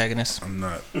the protagonist. I'm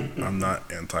not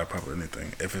anti-popular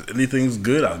anything. If anything's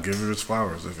good, I'll give it its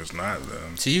flowers. If it's not,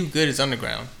 then To you, good is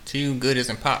underground. To you, good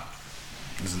isn't pop.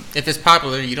 If it's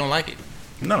popular, you don't like it.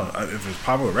 no. If it's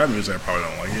popular rap music, I probably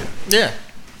don't like it. Yeah.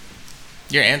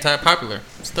 You're anti-popular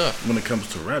stuff. when it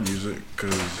comes to rap music,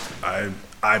 because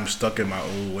I'm stuck in my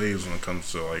old ways when it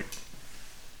comes to like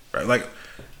rap. Like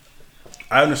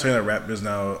I understand that rap is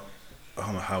now. I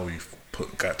don't know how we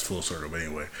got full circle, but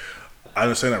anyway, I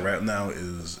understand that rap now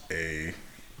is a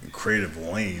creative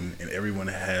lane, and everyone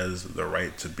has the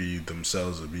right to be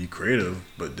themselves and be creative.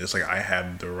 But just like I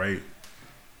have the right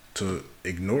to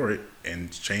ignore it and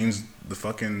change the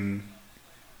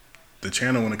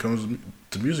channel when it comes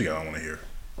to music I don't want to hear.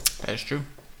 That's true.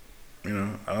 You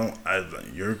know,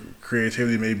 your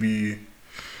creativity may be,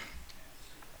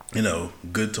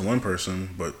 good to one person,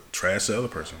 but trash to the other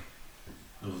person.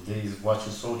 Those days of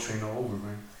watching Soul Train are over,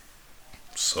 man.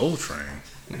 Soul Train.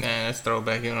 Man, that's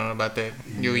throwback. You don't know about that.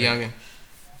 You were youngin'.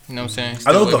 You know what I'm saying?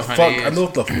 I know Still what the way fuck. behind the I know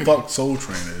what the fuck Soul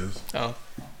Train is. Oh,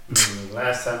 The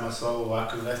last time I saw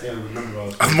Waka, last thing I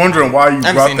remember, I'm wondering why you I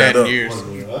haven't brought seen that that in up. years.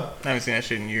 Huh? I haven't seen that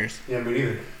shit in years. Yeah, me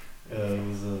neither. It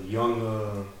was a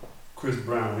young Chris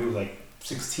Brown. He was like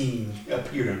 16. He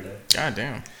appeared on that. God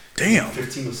damn. Damn.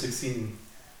 15 or 16.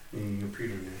 And he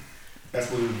appeared on that. That's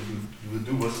what he would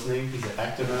do. What's his name? He's an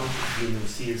actor now. He's in the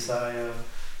CSI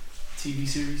TV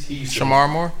series. He used to Shamar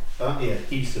Moore? yeah,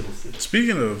 he used to host it.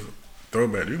 Speaking of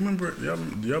throwback, do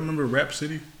y'all remember Rap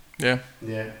City? Yeah.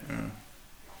 Yeah.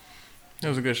 It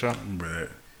was a good show. I remember that.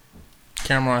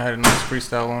 Cameron had a nice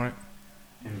freestyle on it.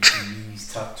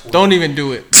 MTV's top 20. Don't even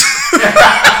do it.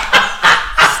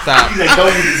 Stop. He's like, don't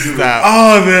even do it. Stop.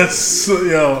 Oh, that's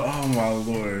oh my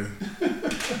lord.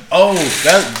 Oh,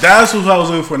 that's what I was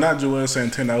looking for. Not Joel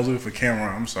Santana. I was looking for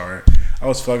Cameron. I'm sorry, I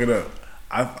was fucking up.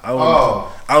 I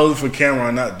was looking for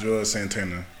Cameron, not Joel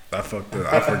Santana. I fucked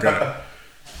up. I forgot.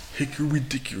 Hickory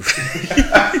Dickory.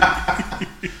 I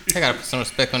gotta put some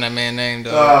respect on that man's name,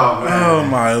 though. Oh, man. Oh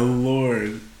my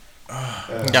lord.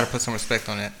 You gotta put some respect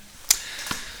on that.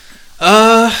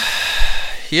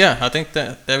 Yeah, I think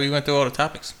that we went through all the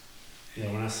topics.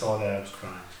 Yeah, when I saw that, I was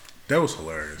crying. That was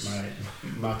hilarious.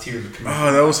 My tears were coming.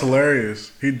 Oh, that was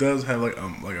hilarious. He does have like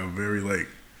a very like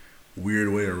weird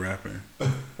way of rapping.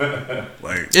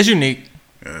 Like It's unique.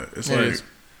 yeah, It is.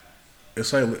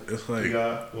 it's like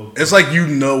Yeah, well, it's like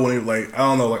when it, like I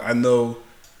don't know, like I know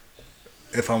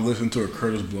if I'm listening to a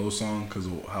Curtis Blow song because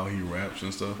of how he raps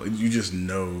and stuff, like you just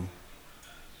know.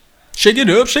 Shake it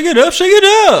up, shake it up, shake it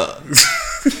up.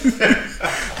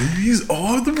 He's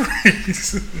all the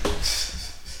breeze.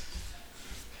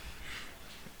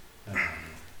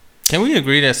 Can we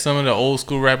agree that some of the old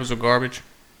school rappers are garbage?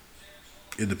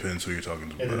 It depends who you're talking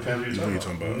to. it depends what you're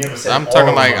talking about. Never said I'm all talking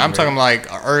of like them I'm were talking great.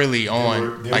 like early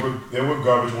on, There were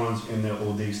garbage ones in the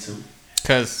old days too.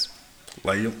 cause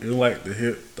Like you like the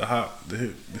hip, the hop, the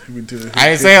hip. The hip I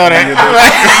didn't say all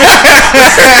that.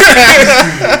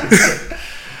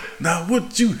 Now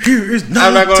what you hear is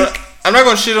not. I'm not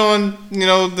gonna shit on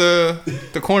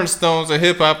the cornerstones of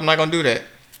hip hop. I'm not gonna do that.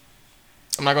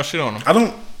 I'm not gonna shit on them.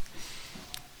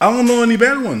 I don't know any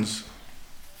bad ones.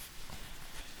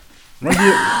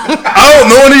 I don't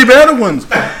know any bad ones.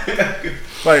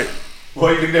 Like,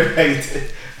 What you never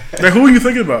like who are you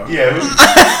thinking about?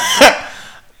 Yeah.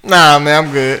 Nah, man,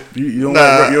 I'm good. You don't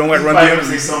Nah. like you don't like Run Probably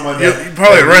say DMC. someone You that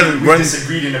probably we Run.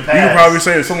 disagreed in the You past. could probably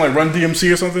say something like Run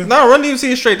DMC or something. No, Run DMC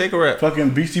is straight. They can rap.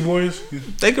 Fucking Beastie Boys.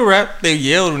 They can rap. They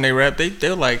yelled when they rap.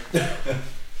 They're like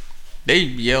they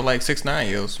yell like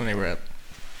 6ix9ine yells when they rap.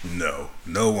 No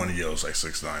one yells like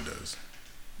 6ix9ine does.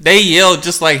 They yell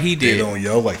just like he They did. don't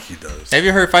yell like he does. Have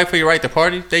you heard "Fight for Your Right to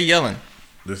Party"? They yelling.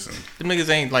 Listen, Them niggas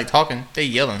ain't like talking. They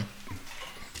yelling.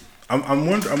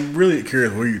 I'm really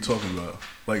curious what you're talking about.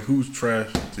 Like who's trash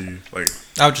to you? Like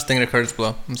I was just thinking of Curtis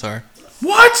Blow. I'm sorry.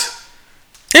 what?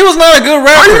 He was not a good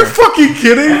Are you rapper. fucking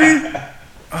kidding me?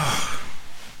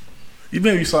 You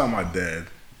maybe saw my dad.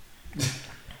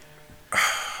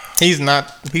 He's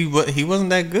not. He wasn't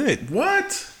that good.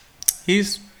 What? He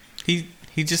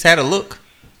just had a look.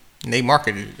 And they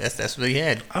marketed it. That's what he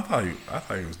had. I thought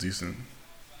he was decent.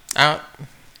 I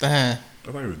thought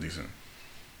he was decent.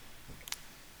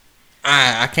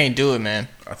 I can't do it, man.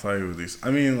 I thought he was decent.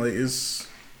 I mean, like it's.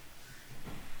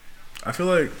 I feel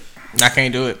like, I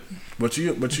can't do it. but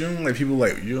you don't like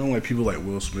people like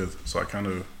Will Smith. So I kind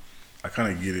of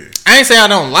get it. I ain't say I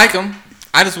don't like him.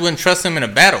 I just wouldn't trust him in a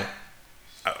battle.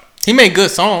 He made good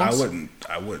songs.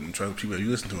 I wouldn't trust people you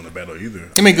listen to in a battle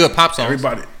either. He made good pop songs.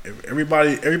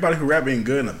 Everybody who rap ain't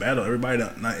good in a battle. Everybody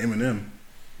not Eminem.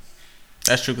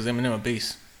 That's true because Eminem a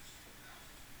beast.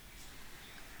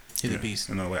 He's a beast.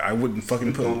 You know, like I wouldn't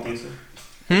fucking Snoop put. don't think so.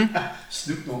 Hmm?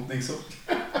 Snoop don't think so.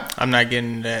 I'm not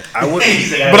getting that. I wouldn't,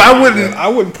 He's like, but I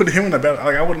wouldn't put him in a battle.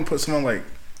 Like I wouldn't put someone like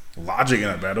Logic in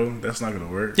a battle. That's not gonna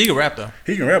work. He can rap though.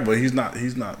 He can rap, but he's not.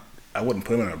 I wouldn't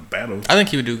put him in a battle. I think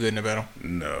he would do good in a battle.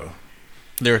 No.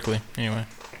 Lyrically, anyway.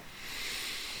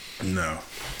 No.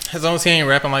 As long as he ain't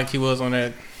rapping like he was on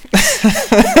that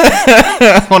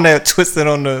on that Twisted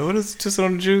on the Twisted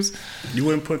on the Juice. You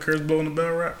wouldn't put Curtis Blow in the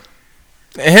battle rap?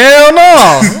 Hell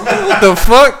no! What the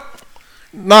fuck?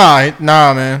 Nah,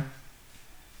 man.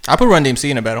 I put Run DMC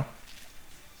in a battle.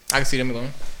 I can see them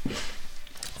going.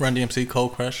 Run DMC,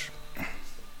 Cold Crush. You know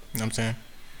what I'm saying?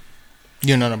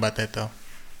 You know nothing about that though.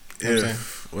 You know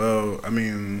Well, I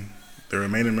mean, the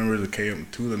remaining members of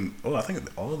KM, two of them. Oh, I think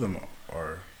all of them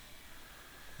are.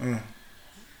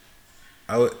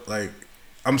 I would like.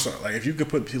 I'm sorry. Like, if you could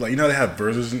put people, like, you know, they have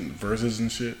verses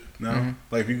and shit now. Mm-hmm.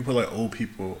 Like, if you could put like old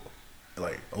people,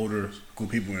 like older school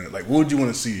people in it, like, what would you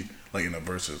want to see, like, in the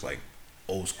verses, like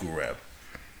old school rap?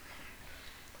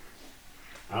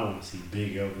 I want to see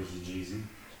Big L versus Jay-Z.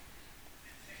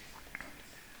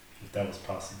 If that was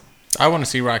possible. I want to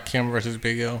see Rakim versus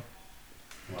Big L.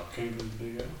 Rakim versus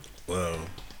Big L? Well,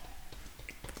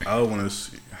 I want to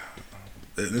see.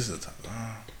 This is a tough.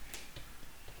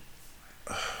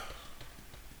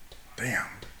 Damn.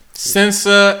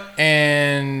 Sensa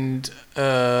and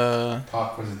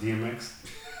Pac versus DMX.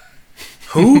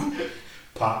 Who?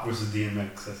 Pac versus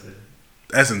DMX. That's it.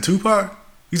 As in Tupac?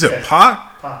 You said Yeah.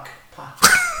 Pac? Pac.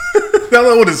 I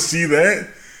don't want to see that.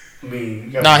 I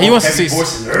mean, nah, he wants to see.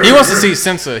 He He wants to see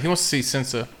Sensa. He wants to see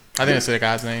Sensa. I think that's the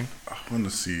guy's name. I want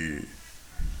to see. He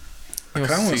I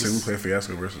wants kind of to want to see- see Lupe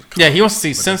Fiasco versus. Yeah, he wants to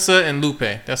see Sensa and Lupe.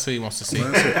 That's what he wants to see.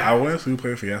 I want to see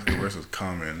Lupe Fiasco versus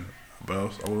Common, but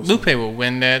I want Lupe will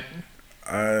win that.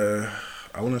 I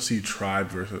want to see Tribe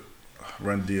versus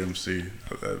Run DMC.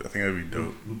 I think that'd be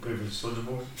dope. Lupe versus Soulja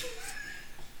Boy.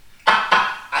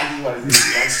 I just want to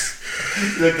see that.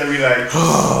 He looked at me like,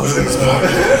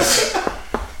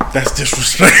 That's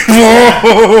disrespectful.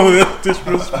 That's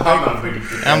disrespectful. I'm not bringing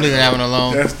it. I'm leaving that one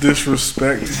alone. That's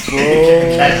disrespectful.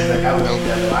 That's like, I won't do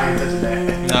that. I ain't touching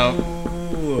that. No.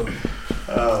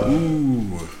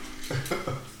 Ooh.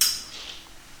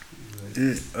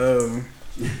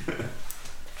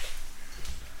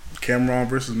 Cameron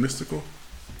versus Mystical.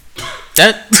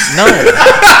 That no.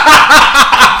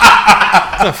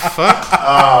 The fuck?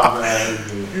 Oh,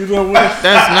 man. You know what?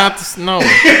 That's not the no.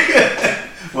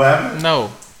 What happened?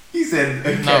 No. He said,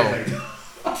 No.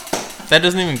 That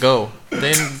doesn't even go.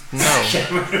 They no.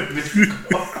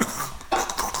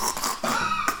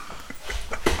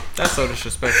 That's so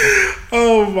disrespectful.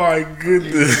 Oh my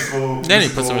goodness. Then he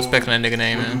put some respect on that nigga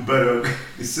name, man. But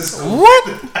Cisco. What?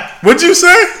 What'd you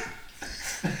say?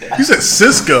 You said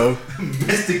Cisco.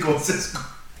 Mystical Cisco.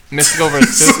 Mystical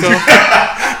versus Cisco? Do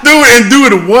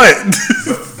it what?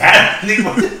 Bad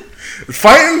nigga.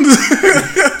 Fighting?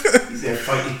 He said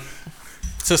fighting.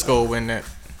 Cisco will win that.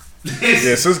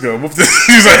 Yeah, Cisco.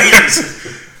 He's like,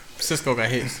 Cisco got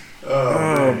hits.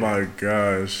 oh my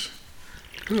gosh.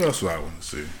 Who else would I want to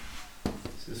see?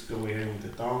 Cisco went in with the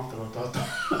thong.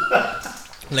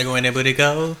 Let go in that booty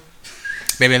go.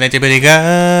 Baby, let your booty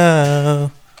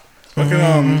go.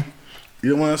 Fucking, you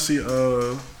don't want to see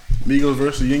Migos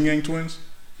versus Yin Yang Twins?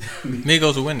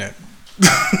 Migos will win that.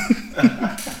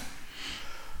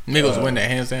 Migos will win that,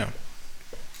 hands down.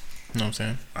 You know what I'm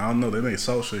saying? I don't know. They made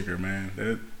Salt Shaker, man.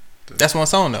 That's one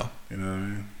song, though. You know what I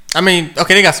mean? I mean,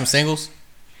 okay, they got some singles.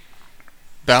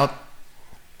 About.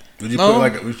 Would you No.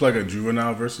 put like a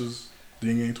Juvenile versus the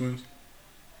Yin Yang Twins?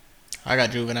 I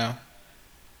got Juvenile.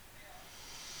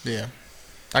 Yeah.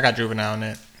 I got Juvenile in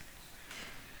that.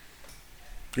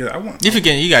 Yeah, I want. You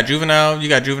forgetting, you got Juvenile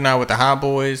with the Hot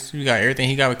Boys, you got everything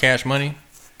he got with Cash Money.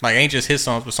 Like, ain't just his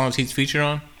songs, but songs he's featured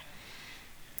on.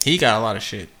 He got a lot of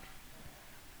shit.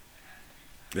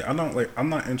 Yeah, I'm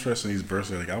not interested in these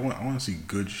verses. Like, I want to see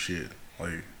good shit.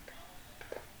 Like,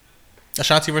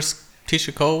 Ashanti vs.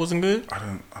 Tisha Cole wasn't good?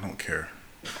 I don't care.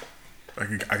 I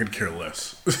could care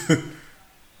less.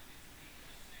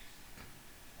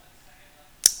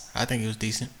 I think it was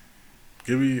decent.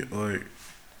 Give me like,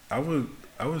 I would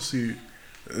see.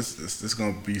 It's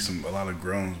gonna be a lot of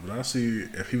groans, but I see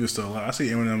if he was still alive. I see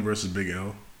Eminem versus Big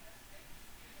L.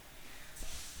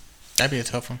 That'd be a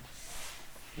tough one.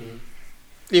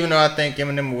 Even though I think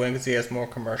Eminem will win because he has more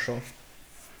commercial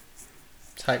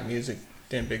type music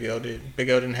than Big L did. Big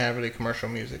L didn't have really commercial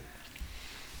music.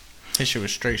 His shit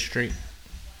was straight.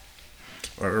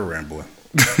 Or we're rambling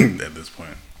at this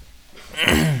point.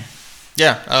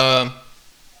 Yeah.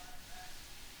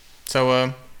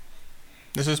 So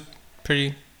this is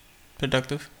pretty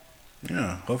productive.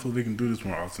 Yeah, hopefully we can do this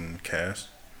more often. Cast.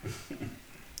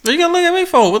 What you gonna look at me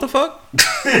for? What the fuck?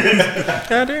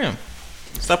 Goddamn.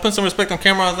 Stop putting some respect on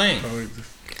Cameron's name.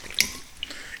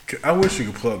 I wish you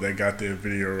could pull up that goddamn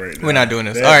video right now. We're not doing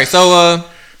this. All right, so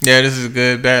Yeah, this is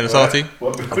good, bad, or salty.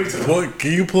 What we talking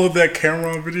Can you pull up that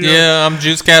Cameron video? Yeah, I'm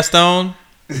Juice Castone.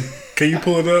 Can you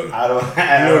pull it up? I don't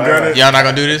You don't got it? Y'all not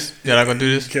gonna do this? Y'all not gonna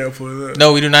do this? Can't pull it up.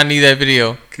 No, we do not need that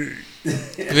video.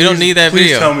 We don't need that Please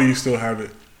video. tell me you still have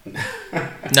it.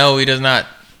 No, he does not.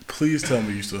 Please tell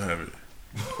me you still have it.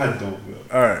 I don't know.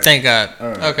 All right. Thank God. All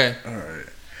right. Okay. All right.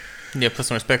 Yeah, put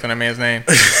some respect on that man's name.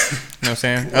 You know what I'm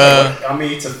saying? I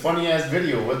mean, it's a funny ass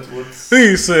video. What's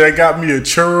He said I got me a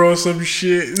churro or some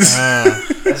shit.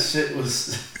 that shit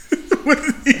was. What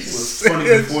did he It was say? funny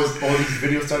before all these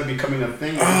videos started becoming a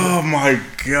thing. Oh my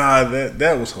god,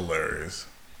 that was hilarious.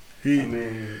 I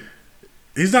mean,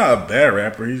 He's not a bad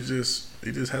rapper. He just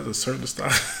has a certain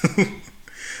style.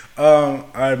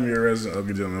 I'm your resident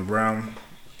ugly gentleman Brown.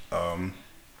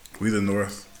 We the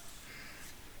North.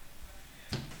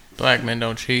 Black men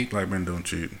don't cheat. Black men don't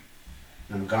cheat.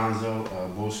 I'm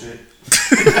Gonzo. Bullshit.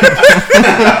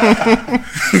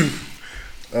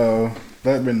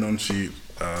 Black men don't cheat.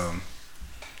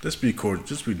 Just be cordial.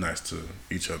 Just be nice to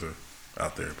each other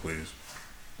out there, please.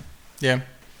 Yeah.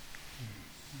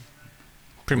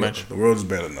 Pretty much. The world is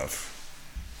bad enough.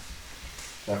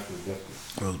 Definitely.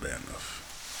 The world's bad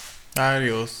enough.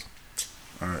 Adios.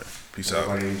 All right. Peace out.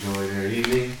 Everybody enjoy their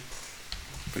evening.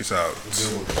 Peace out.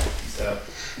 Good one. Peace out.